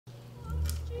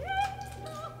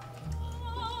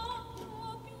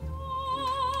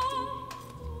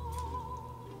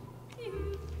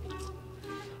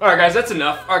Alright guys, that's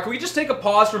enough. Alright, can we just take a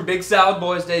pause from Big Salad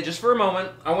Boys Day just for a moment?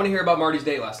 I want to hear about Marty's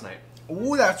date last night.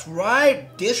 Ooh, that's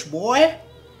right, dish boy.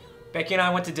 Becky and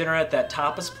I went to dinner at that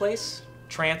tapas place,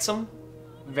 Transom.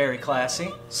 Very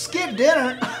classy. Skip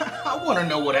dinner? I want to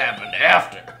know what happened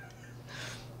after.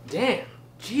 Damn,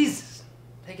 Jesus.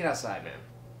 Take it outside, man.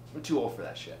 I'm too old for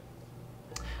that shit.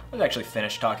 I was actually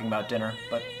finished talking about dinner,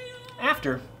 but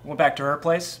after, went back to her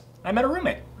place, I met a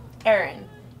roommate. Aaron,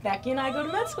 Becky and I go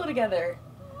to med school together.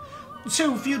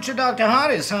 Two future Dr.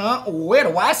 Hotties, huh? Where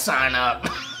do I sign up?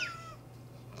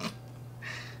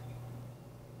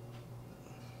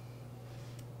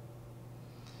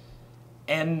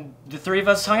 And the three of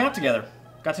us hung out together.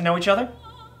 Got to know each other.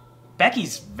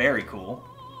 Becky's very cool.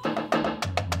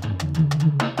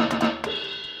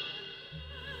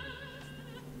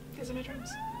 These are my drums.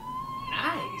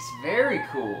 Nice. Very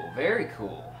cool. Very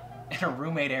cool. And her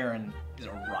roommate Aaron is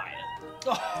a riot.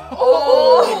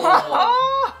 Oh!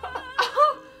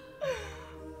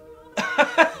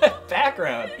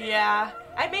 Background. Yeah,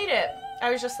 I made it.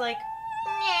 I was just like,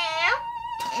 yeah.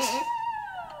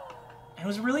 It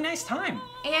was a really nice time.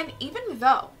 And even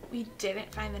though we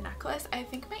didn't find the necklace, I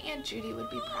think my Aunt Judy would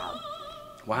be proud.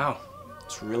 Wow,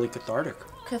 it's really cathartic.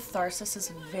 Catharsis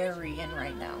is very in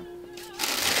right now.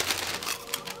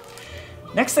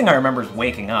 Next thing I remember is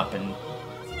waking up and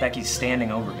Becky's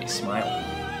standing over me smiling.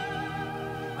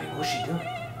 Wait, what's she doing?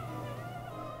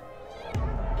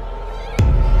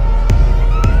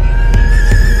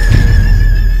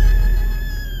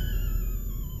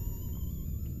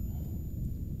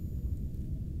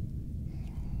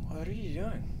 What are you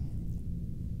doing?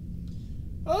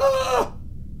 I'm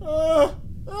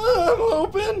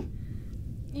open.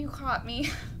 You caught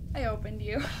me. I opened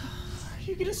you. Are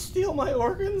you gonna steal my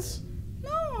organs?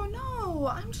 No,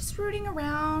 I'm just rooting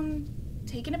around,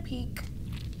 taking a peek.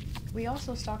 We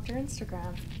also stalked her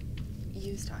Instagram.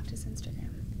 You stalked his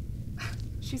Instagram.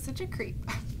 She's such a creep.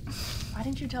 Why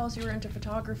didn't you tell us you were into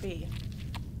photography?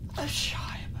 I'm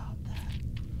shy about that.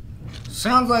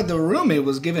 Sounds like the roommate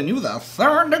was giving you the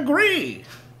third degree.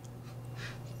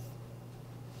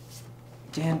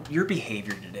 Dan, your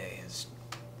behavior today is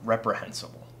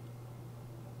reprehensible.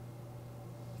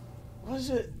 Was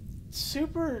it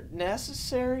super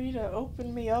necessary to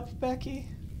open me up, Becky?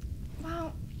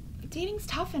 Well, dating's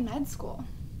tough in med school.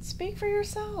 Speak for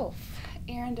yourself.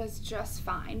 Aaron does just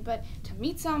fine, but to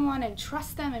meet someone and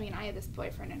trust them, I mean, I had this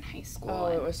boyfriend in high school. Oh,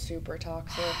 and it was super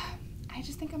toxic. I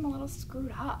just think I'm a little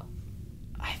screwed up.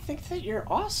 I think that you're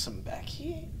awesome,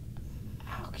 Becky.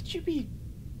 How could you be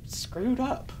screwed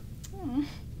up?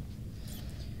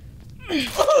 There's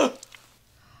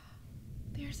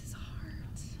his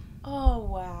heart. Oh,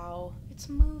 wow. It's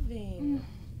moving.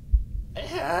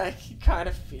 Yeah, I can kind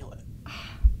of feel it.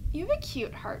 You have a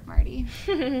cute heart, Marty.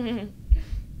 I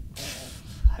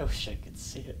wish I could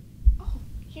see it. Oh,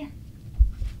 here.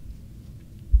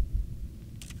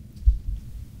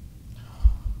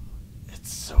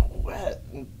 It's so wet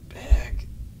and big.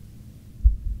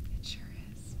 It sure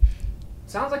is.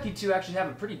 Sounds like you two actually have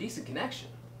a pretty decent connection.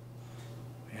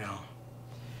 Yeah.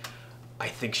 I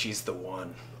think she's the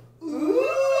one. Ooh.